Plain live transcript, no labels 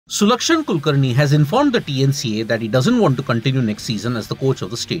Sulakshan Kulkarni has informed the TNCA that he doesn't want to continue next season as the coach of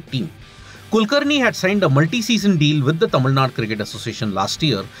the state team. Kulkarni had signed a multi-season deal with the Tamil Nadu Cricket Association last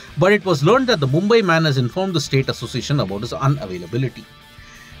year, but it was learned that the Mumbai man has informed the state association about his unavailability.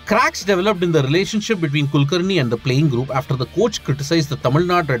 Cracks developed in the relationship between Kulkarni and the playing group after the coach criticized the Tamil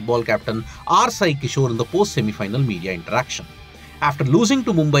Nadu Red Ball captain R Sai Kishore in the post-semi-final media interaction. After losing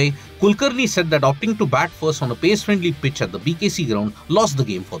to Mumbai, Kulkarni said that opting to bat first on a pace-friendly pitch at the BKC ground lost the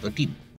game for the team.